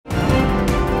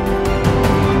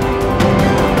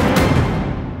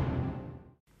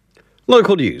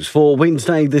Local news for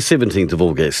Wednesday the 17th of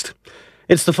August.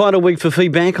 It's the final week for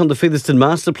feedback on the Featherston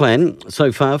Master Plan.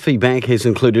 So far, feedback has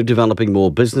included developing more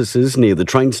businesses near the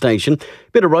train station,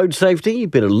 better road safety,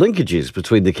 better linkages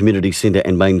between the community centre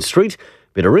and Main Street,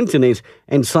 better internet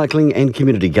and cycling and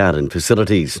community garden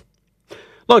facilities.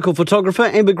 Local photographer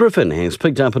Amber Griffin has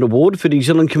picked up an award for New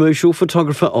Zealand Commercial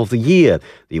Photographer of the Year.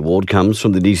 The award comes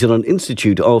from the New Zealand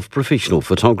Institute of Professional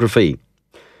Photography.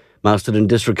 Masterton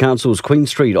District Council's Queen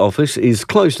Street office is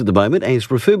closed at the moment as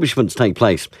refurbishments take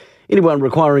place. Anyone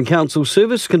requiring council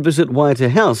service can visit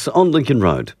Wairarapa House on Lincoln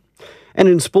Road. And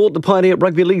in sport, the Pioneer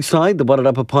Rugby League side, the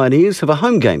Wairarapa Pioneers, have a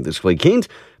home game this weekend.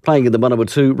 Playing in the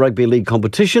Manawatu Rugby League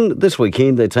competition, this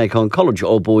weekend they take on College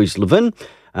Old Boys Levin,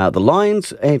 the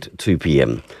Lions at 2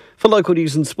 p.m. For local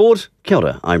news and sport, kia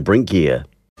ora, I'm Brent Gare.